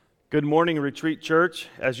Good morning, Retreat Church.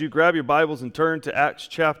 As you grab your Bibles and turn to Acts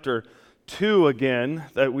chapter 2 again,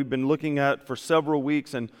 that we've been looking at for several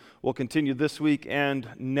weeks, and we'll continue this week and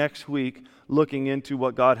next week looking into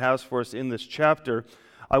what God has for us in this chapter.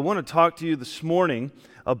 I want to talk to you this morning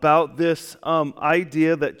about this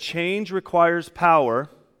idea that change requires power,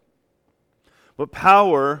 but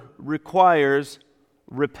power requires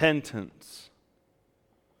repentance.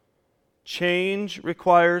 Change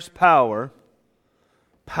requires power.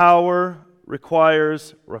 Power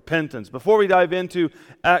requires repentance. Before we dive into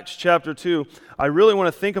Acts chapter 2, I really want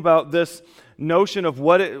to think about this notion of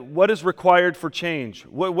what is required for change.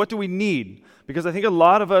 What do we need? Because I think a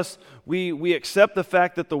lot of us, we accept the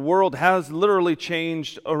fact that the world has literally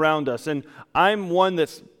changed around us. And I'm one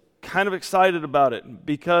that's kind of excited about it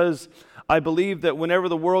because I believe that whenever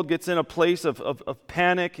the world gets in a place of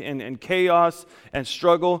panic and chaos and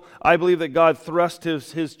struggle, I believe that God thrust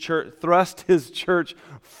his church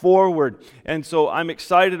forward. And so I'm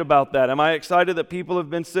excited about that. Am I excited that people have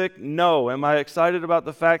been sick? No. Am I excited about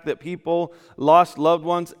the fact that people lost loved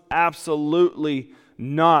ones? Absolutely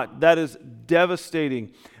not. That is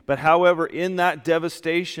devastating. But however, in that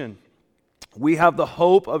devastation, we have the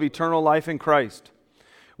hope of eternal life in Christ.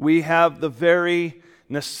 We have the very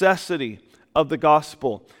necessity of the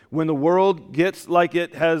gospel. When the world gets like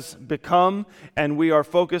it has become, and we are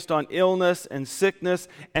focused on illness and sickness,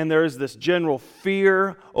 and there is this general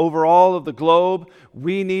fear over all of the globe,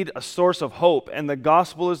 we need a source of hope, and the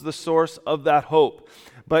gospel is the source of that hope.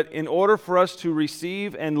 But in order for us to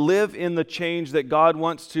receive and live in the change that God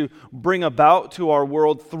wants to bring about to our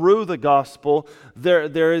world through the gospel,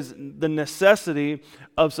 there is the necessity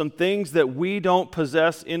of some things that we don't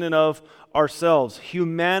possess in and of ourselves.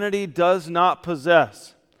 Humanity does not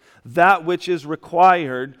possess that which is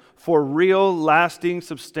required for real, lasting,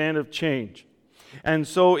 substantive change. And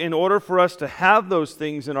so in order for us to have those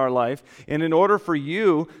things in our life, and in order for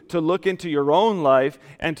you to look into your own life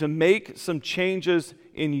and to make some changes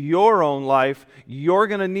in your own life, you're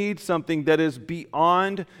going to need something that is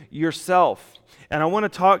beyond yourself. And I want to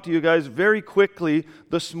talk to you guys very quickly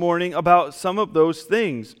this morning about some of those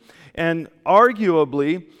things. And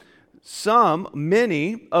arguably,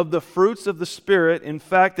 many of the fruits of the Spirit, in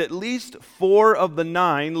fact, at least 4 of the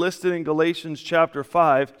 9 listed in Galatians chapter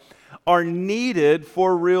 5, are needed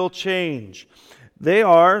for real change. They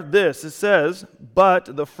are this. It says,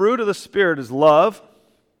 but the fruit of the Spirit is love,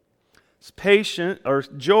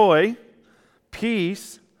 joy,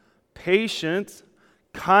 peace, patience,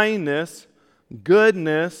 kindness,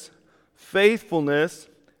 goodness, faithfulness,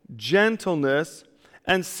 gentleness,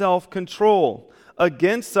 and self-control.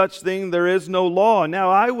 Against such thing there is no law.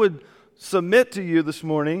 Now, I would submit to you this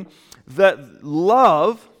morning that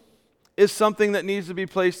love is something that needs to be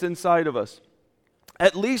placed inside of us.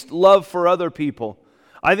 At least love for other people.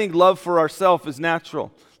 I think love for ourselves is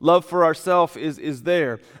natural. Love for ourselves is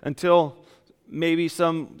there until maybe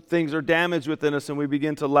some things are damaged within us and we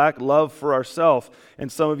begin to lack love for ourselves.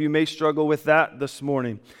 And some of you may struggle with that this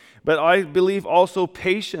morning. But I believe also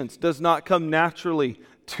patience does not come naturally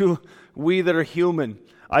to we that are human.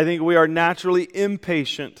 I think we are naturally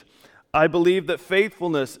impatient. I believe that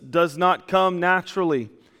faithfulness does not come naturally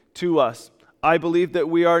to us. I believe that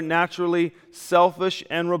we are naturally selfish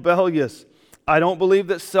and rebellious. I don't believe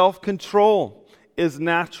that self-control is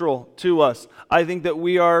natural to us. I think that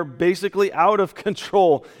we are basically out of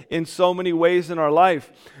control in so many ways in our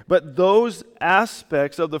life. But those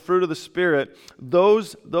aspects of the fruit of the Spirit,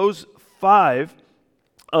 those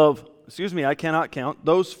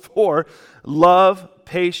 4, love,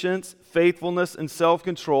 patience, faithfulness, and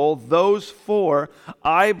self-control, those 4,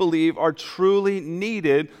 I believe, are truly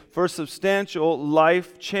needed for substantial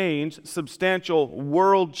life change, substantial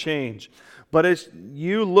world change. But as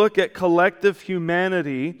you look at collective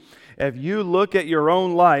humanity, if you look at your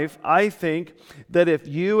own life, I think that if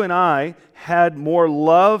you and I had more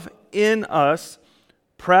love in us,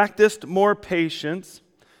 practiced more patience,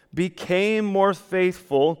 became more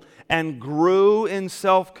faithful, and grew in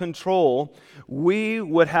self-control, we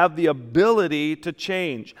would have the ability to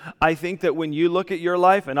change. I think that when you look at your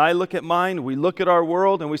life and I look at mine, we look at our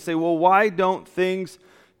world and we say, well, why don't things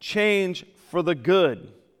change for the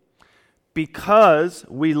good? Because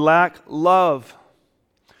we lack love.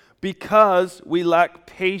 Because we lack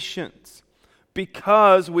patience.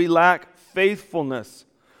 Because we lack faithfulness.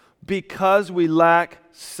 Because we lack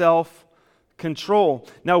self-control.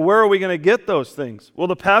 Now, where are we going to get those things? Well,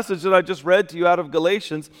 the passage that I just read to you out of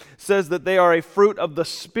Galatians says that they are a fruit of the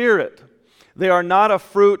Spirit. They are not a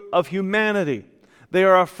fruit of humanity. They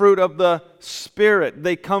are a fruit of the Spirit.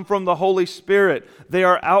 They come from the Holy Spirit. They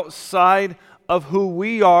are outside of who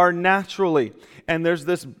we are naturally. And there's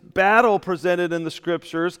this battle presented in the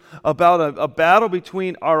Scriptures about a battle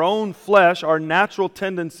between our own flesh, our natural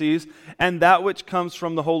tendencies, and that which comes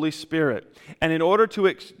from the Holy Spirit. And in order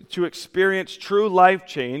to experience true life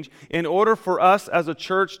change, in order for us as a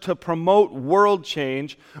church to promote world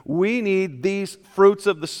change, we need these fruits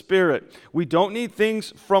of the Spirit. We don't need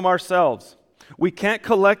things from ourselves. We can't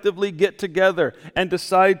collectively get together and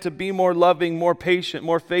decide to be more loving, more patient,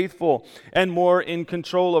 more faithful, and more in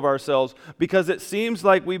control of ourselves, because it seems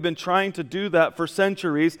like we've been trying to do that for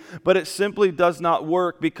centuries, but it simply does not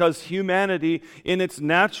work, because humanity in its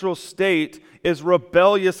natural state is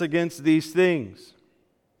rebellious against these things.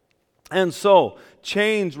 And so,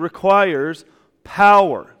 change requires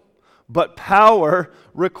power, but power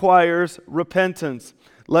requires repentance.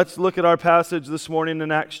 Let's look at our passage this morning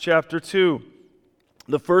in Acts chapter 2.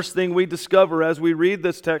 The first thing we discover as we read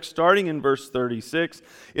this text, starting in verse 36,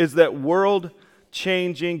 is that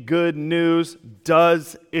world-changing good news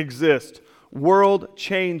does exist.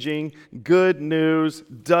 World-changing good news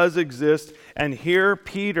does exist. And here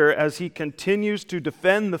Peter, as he continues to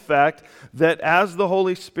defend the fact that as the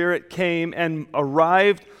Holy Spirit came and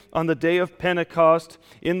arrived on the day of Pentecost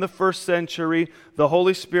in the first century, the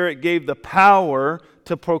Holy Spirit gave the power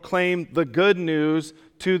to proclaim the good news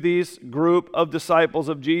to these group of disciples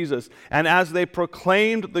of Jesus. And as they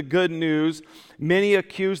proclaimed the good news, many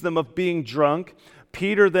accused them of being drunk.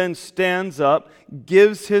 Peter then stands up,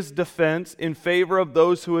 gives his defense in favor of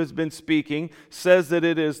those who has been speaking, says that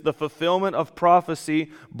it is the fulfillment of prophecy,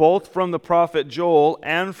 both from the prophet Joel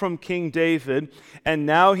and from King David. And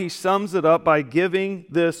now he sums it up by giving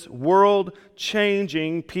this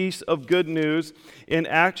world-changing piece of good news. In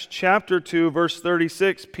Acts chapter 2, verse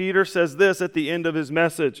 36, Peter says this at the end of his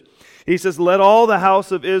message. He says, "Let all the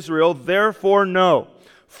house of Israel therefore know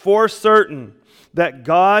for certain that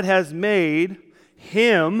God has made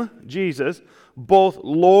Him," Jesus, "both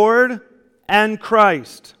Lord and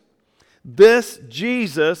Christ. This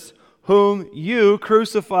Jesus whom you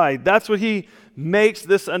crucified." That's what he makes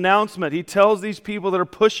this announcement. He tells these people that are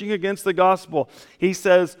pushing against the gospel. He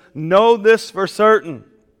says, know this for certain.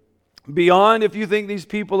 Beyond if you think these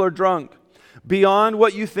people are drunk, beyond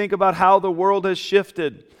what you think about how the world has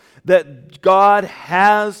shifted, that God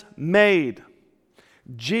has made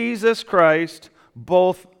Jesus Christ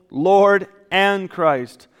both Lord and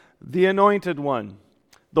Christ, the Anointed One,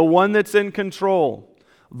 the one that's in control,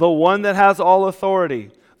 the one that has all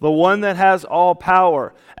authority, the one that has all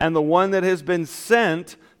power, and the one that has been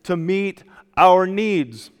sent to meet our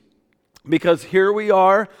needs. Because here we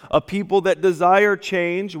are, a people that desire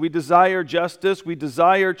change, we desire justice, we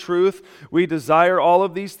desire truth, we desire all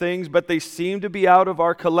of these things, but they seem to be out of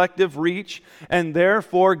our collective reach, and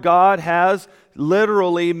therefore God has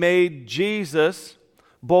literally made Jesus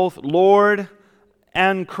both Lord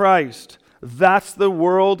and Christ. That's the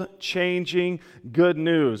world-changing good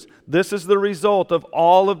news. This is the result of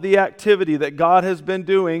all of the activity that God has been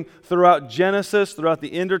doing throughout Genesis, throughout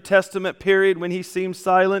the intertestament period when He seemed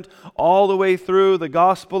silent, all the way through the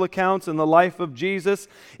gospel accounts and the life of Jesus.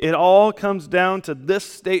 It all comes down to this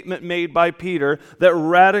statement made by Peter that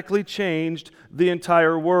radically changed the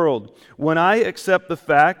entire world. When I accept the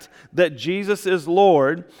fact that Jesus is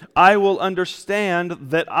Lord, I will understand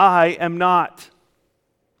that I am not.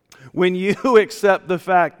 When you accept the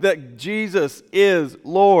fact that Jesus is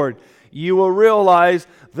Lord, you will realize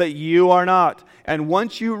that you are not. And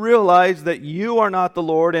once you realize that you are not the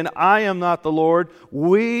Lord and I am not the Lord,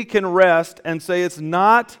 we can rest and say, it's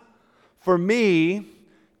not for me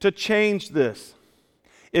to change this.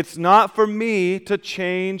 It's not for me to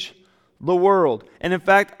change the world. And in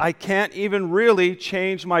fact, I can't even really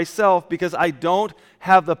change myself because I don't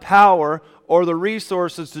have the power or the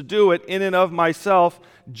resources to do it in and of myself.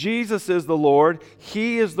 Jesus is the Lord.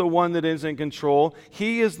 He is the one that is in control.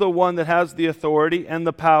 He is the one that has the authority and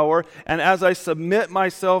the power. And as I submit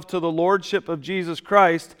myself to the lordship of Jesus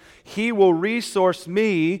Christ, He will resource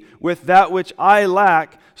me with that which I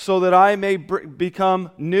lack so that I may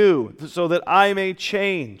become new, so that I may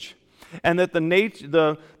change. And that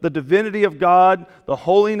the divinity of God, the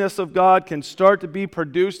holiness of God can start to be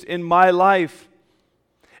produced in my life.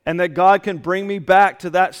 And that God can bring me back to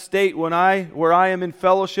that state where I am in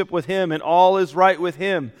fellowship with Him and all is right with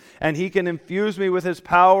Him. And He can infuse me with His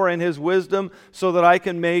power and His wisdom so that I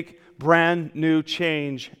can make brand new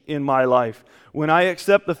change in my life. When I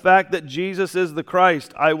accept the fact that Jesus is the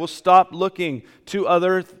Christ, I will stop looking to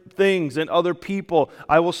other things and other people.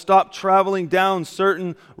 I will stop traveling down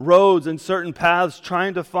certain roads and certain paths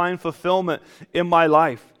trying to find fulfillment in my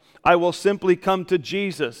life. I will simply come to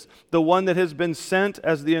Jesus, the one that has been sent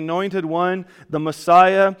as the anointed one, the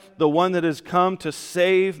Messiah, the one that has come to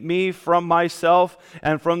save me from myself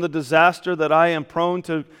and from the disaster that I am prone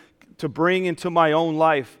to bring into my own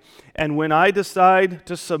life. And when I decide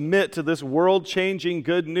to submit to this world-changing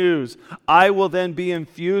good news, I will then be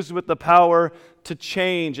infused with the power to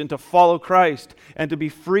change and to follow Christ and to be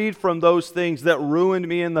freed from those things that ruined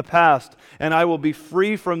me in the past. And I will be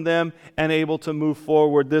free from them and able to move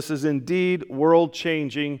forward. This is indeed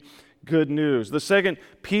world-changing good news. The second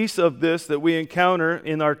piece of this that we encounter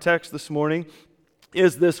in our text this morning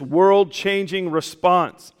is this world-changing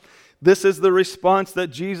response. This is the response that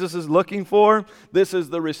Jesus is looking for. This is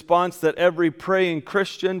the response that every praying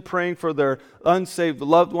Christian praying for their unsaved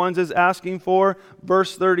loved ones is asking for.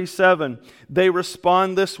 Verse 37, they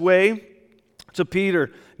respond this way to Peter.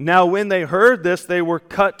 Now when they heard this, they were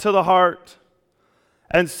cut to the heart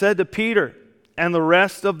and said to Peter and the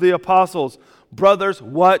rest of the apostles, brothers,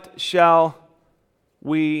 what shall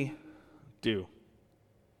we do?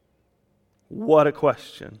 What a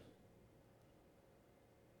question.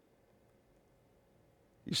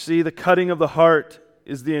 You see, the cutting of the heart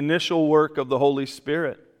is the initial work of the Holy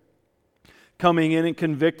Spirit, coming in and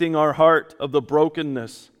convicting our heart of the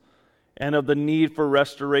brokenness and of the need for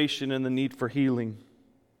restoration and the need for healing.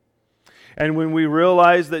 And when we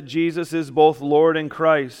realize that Jesus is both Lord and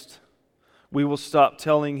Christ, we will stop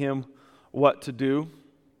telling Him what to do.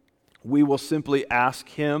 We will simply ask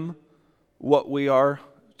Him what we are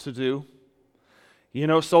to do. You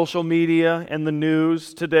know, social media and the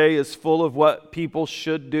news today is full of what people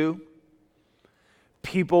should do.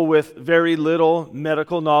 People with very little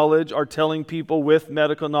medical knowledge are telling people with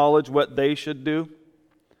medical knowledge what they should do.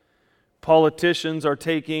 Politicians are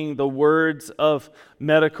taking the words of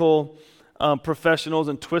medical professionals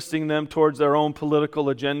and twisting them towards their own political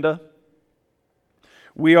agenda.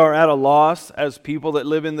 We are at a loss as people that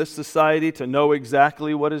live in this society to know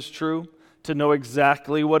exactly what is true, to know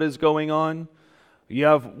exactly what is going on. You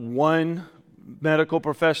have one medical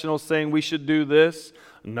professional saying we should do this,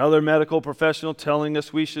 another medical professional telling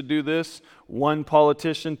us we should do this, one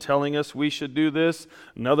politician telling us we should do this,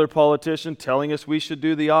 another politician telling us we should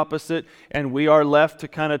do the opposite, and we are left to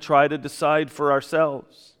kind of try to decide for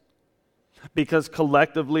ourselves. Because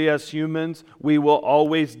collectively as humans, we will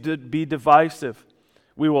always be divisive.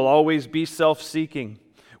 We will always be self-seeking.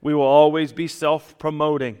 We will always be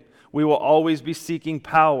self-promoting. We will always be seeking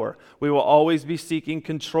power. We will always be seeking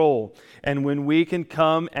control. And when we can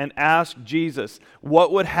come and ask Jesus,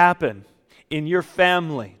 what would happen in your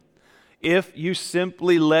family if you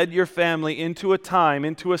simply led your family into a time,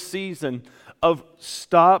 into a season of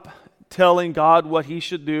stop telling God what He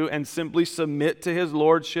should do and simply submit to His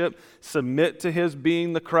lordship, submit to His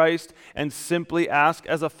being the Christ, and simply ask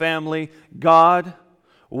as a family, God,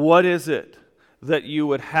 what is it that you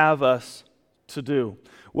would have us to do?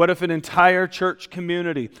 What if an entire church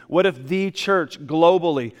community, what if the church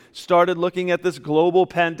globally started looking at this global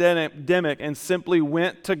pandemic and simply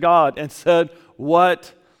went to God and said,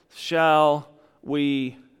 what shall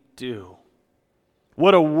we do?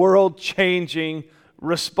 What a world-changing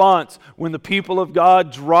response when the people of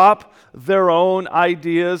God drop their own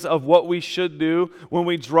ideas of what we should do, when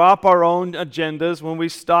we drop our own agendas, when we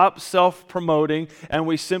stop self-promoting and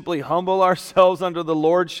we simply humble ourselves under the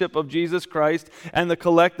lordship of Jesus Christ and the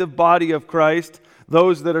collective body of Christ.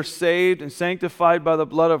 Those that are saved and sanctified by the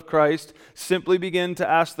blood of Christ simply begin to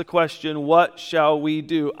ask the question, what shall we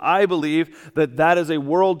do? I believe that that is a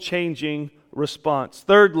world-changing response.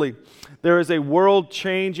 Thirdly, there is a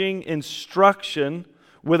world-changing instruction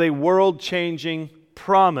with a world-changing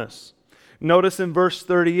promise. Notice in verse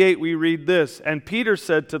 38 we read this, and Peter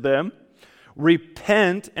said to them,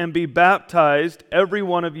 repent and be baptized, every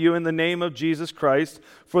one of you, in the name of Jesus Christ,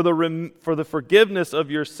 for the forgiveness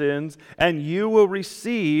of your sins, and you will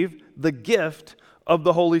receive the gift of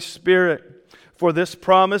the Holy Spirit. For this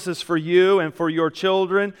promise is for you and for your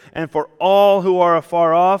children and for all who are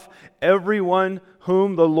afar off, everyone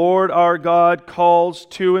whom the Lord our God calls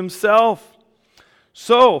to Himself.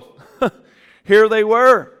 So, here they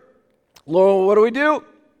were. Lord, what do we do?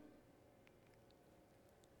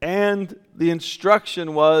 And the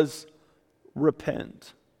instruction was,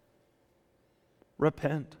 repent.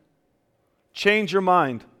 Repent. Change your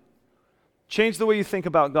mind. Change the way you think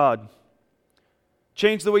about God.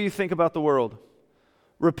 Change the way you think about the world.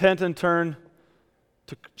 Repent and turn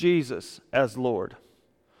to Jesus as Lord.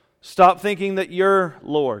 Stop thinking that you're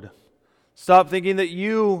Lord. Stop thinking that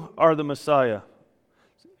you are the Messiah.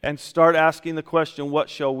 And start asking the question, what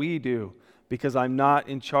shall we do? Because I'm not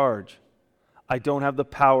in charge. I don't have the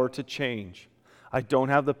power to change. I don't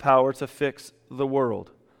have the power to fix the world.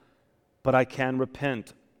 but I can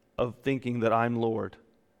repent of thinking that I'm Lord,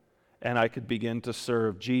 and I could begin to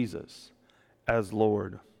serve Jesus as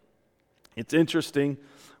Lord. It's interesting,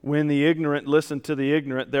 when the ignorant listen to the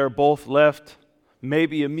ignorant, they're both left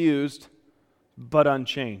maybe amused, but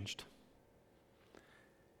unchanged.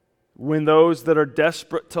 When those that are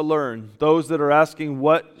desperate to learn, those that are asking,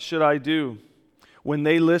 what should I do? When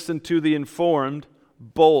they listen to the informed,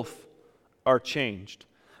 both are changed.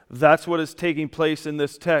 That's what is taking place in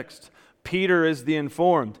this text. Peter is the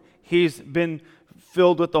informed. He's been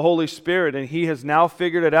filled with the Holy Spirit, and he has now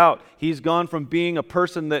figured it out. He's gone from being a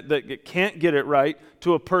person that can't get it right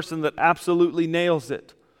to a person that absolutely nails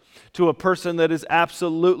it, to a person that is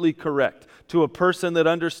absolutely correct, to a person that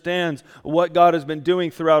understands what God has been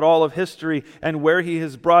doing throughout all of history and where He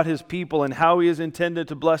has brought His people and how He has intended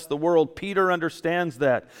to bless the world. Peter understands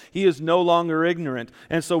that. He is no longer ignorant.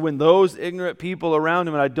 And so when those ignorant people around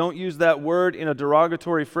him, and I don't use that word in a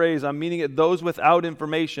derogatory phrase, I'm meaning it those without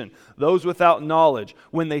information, those without knowledge,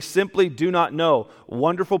 when they simply do not know,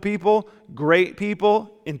 wonderful people, great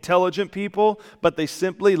people, intelligent people, but they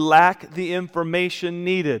simply lack the information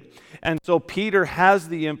needed. And so Peter has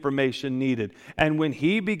the information needed. And when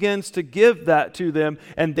he begins to give that to them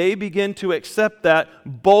and they begin to accept that,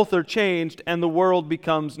 both are changed and the world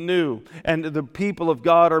becomes new. And the people of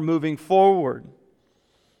God are moving forward.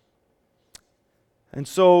 And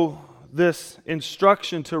so this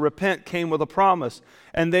instruction to repent came with a promise,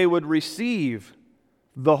 and they would receive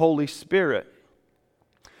the Holy Spirit.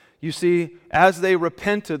 You see, as they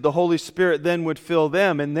repented, the Holy Spirit then would fill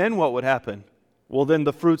them, and then what would happen? Well, then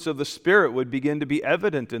the fruits of the Spirit would begin to be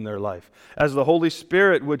evident in their life. As the Holy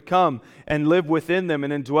Spirit would come and live within them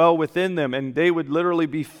and indwell within them, and they would literally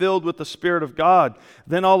be filled with the Spirit of God,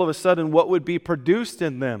 then all of a sudden, what would be produced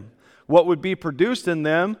in them? What would be produced in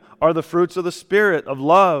them are the fruits of the Spirit, of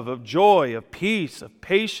love, of joy, of peace, of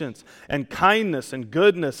patience, and kindness, and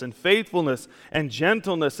goodness, and faithfulness, and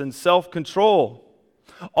gentleness, and self-control.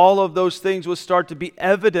 All of those things would start to be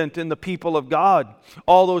evident in the people of God.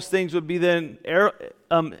 All those things would be then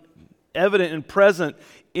evident and present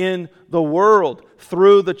in the world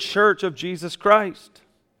through the church of Jesus Christ.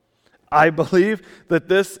 I believe that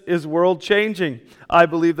this is world-changing. I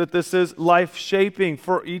believe that this is life-shaping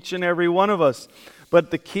for each and every one of us.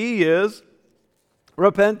 But the key is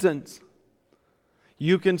repentance.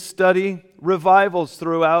 You can study revivals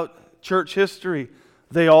throughout church history.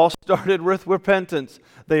 They all started with repentance.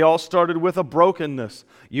 They all started with a brokenness.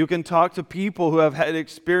 You can talk to people who have had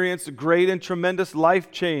experienced great and tremendous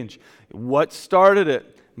life change. What started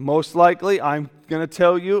it? Most likely, I'm going to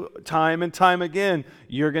tell you time and time again,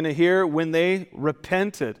 you're going to hear when they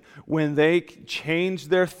repented, when they changed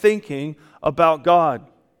their thinking about God.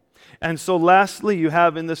 And so lastly, you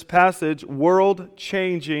have in this passage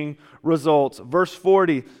world-changing results. Verse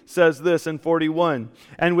 40 says this in 41,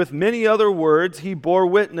 "And with many other words he bore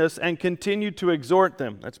witness and continued to exhort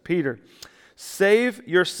them," that's Peter, "save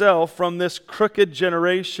yourself from this crooked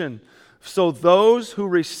generation." So those who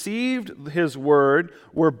received his word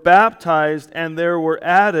were baptized, and there were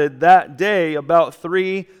added that day about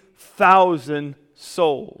 3,000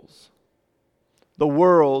 souls. The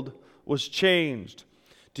world was changed.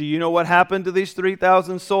 Do you know what happened to these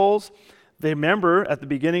 3,000 souls? They remember at the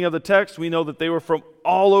beginning of the text, we know that they were from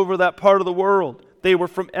all over that part of the world. They were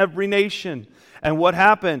from every nation. And what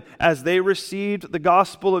happened? As they received the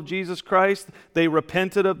gospel of Jesus Christ, they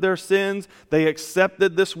repented of their sins, they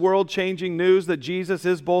accepted this world-changing news that Jesus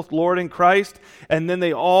is both Lord and Christ, and then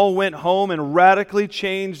they all went home and radically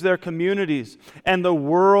changed their communities. And the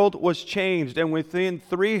world was changed. And within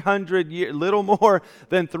 300 years, little more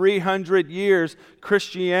than 300 years,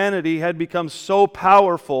 Christianity had become so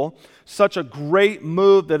powerful, such a great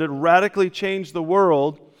move that had radically changed the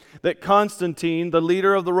world, that Constantine, the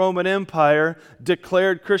leader of the Roman Empire,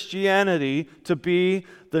 declared Christianity to be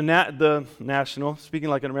the national, speaking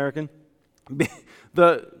like an American,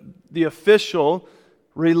 the official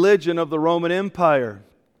religion of the Roman Empire,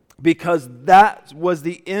 because that was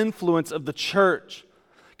the influence of the church.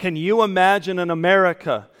 Can you imagine an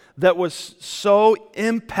America that was so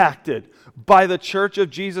impacted by the church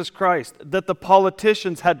of Jesus Christ that the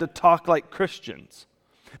politicians had to talk like Christians?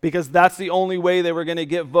 Because that's the only way they were going to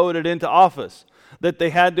get voted into office. That they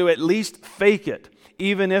had to at least fake it,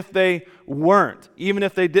 even if they weren't, even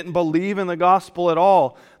if they didn't believe in the gospel at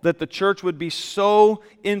all, that the church would be so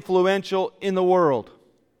influential in the world.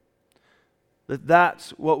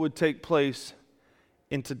 That's what would take place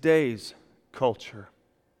in today's culture.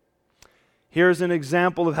 Here's an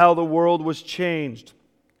example of how the world was changed.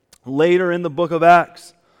 Later in the book of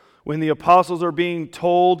Acts, when the apostles are being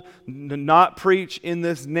told to not preach in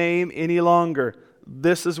this name any longer,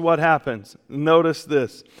 this is what happens. Notice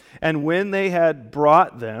this. And when they had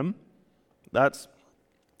brought them, that's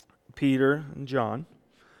Peter and John,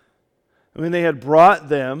 when they had brought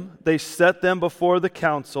them, they set them before the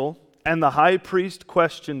council, and the high priest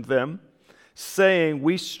questioned them, saying,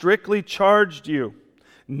 we strictly charged you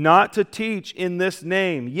not to teach in this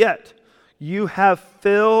name, yet you have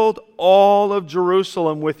filled all of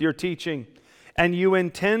Jerusalem with your teaching, and you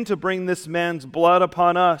intend to bring this man's blood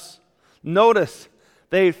upon us. Notice,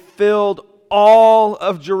 they filled all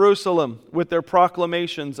of Jerusalem with their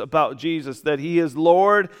proclamations about Jesus, that He is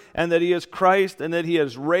Lord and that He is Christ and that He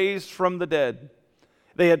is raised from the dead.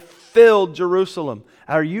 They had filled Jerusalem.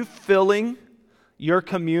 Are you filling your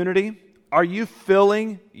community? Are you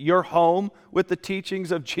filling your home with the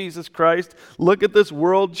teachings of Jesus Christ? Look at this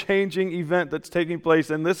world-changing event that's taking place,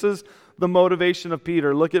 and this is the motivation of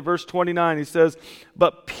Peter. Look at verse 29. He says,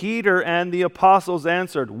 but Peter and the apostles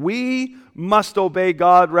answered, we must obey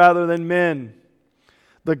God rather than men.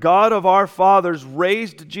 The God of our fathers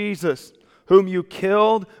raised Jesus, whom you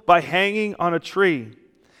killed by hanging on a tree.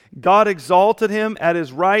 God exalted Him at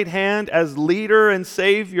His right hand as leader and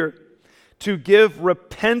Savior, to give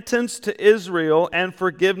repentance to Israel and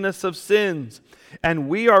forgiveness of sins. And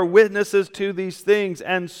we are witnesses to these things,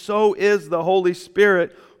 and so is the Holy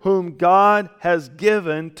Spirit, whom God has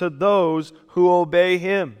given to those who obey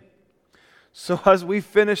Him. So as we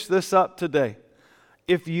finish this up today,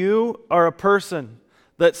 if you are a person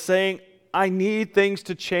that's saying, I need things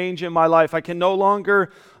to change in my life, I can no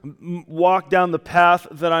longer walk down the path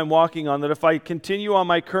that I'm walking on, that if I continue on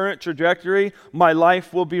my current trajectory, my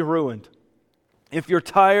life will be ruined. If you're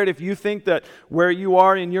tired, if you think that where you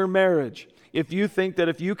are in your marriage, if you think that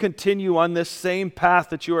if you continue on this same path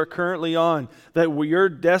that you are currently on, that your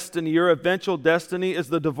destiny, your eventual destiny is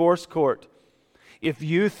the divorce court. If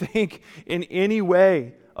you think in any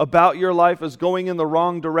way about your life as going in the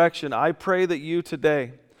wrong direction, I pray that you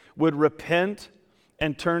today would repent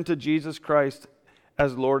and turn to Jesus Christ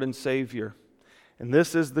as Lord and Savior. And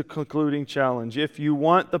this is the concluding challenge. If you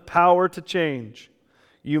want the power to change,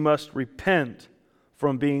 you must repent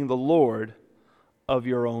from being the Lord of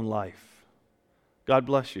your own life. God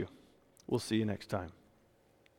bless you. We'll see you next time.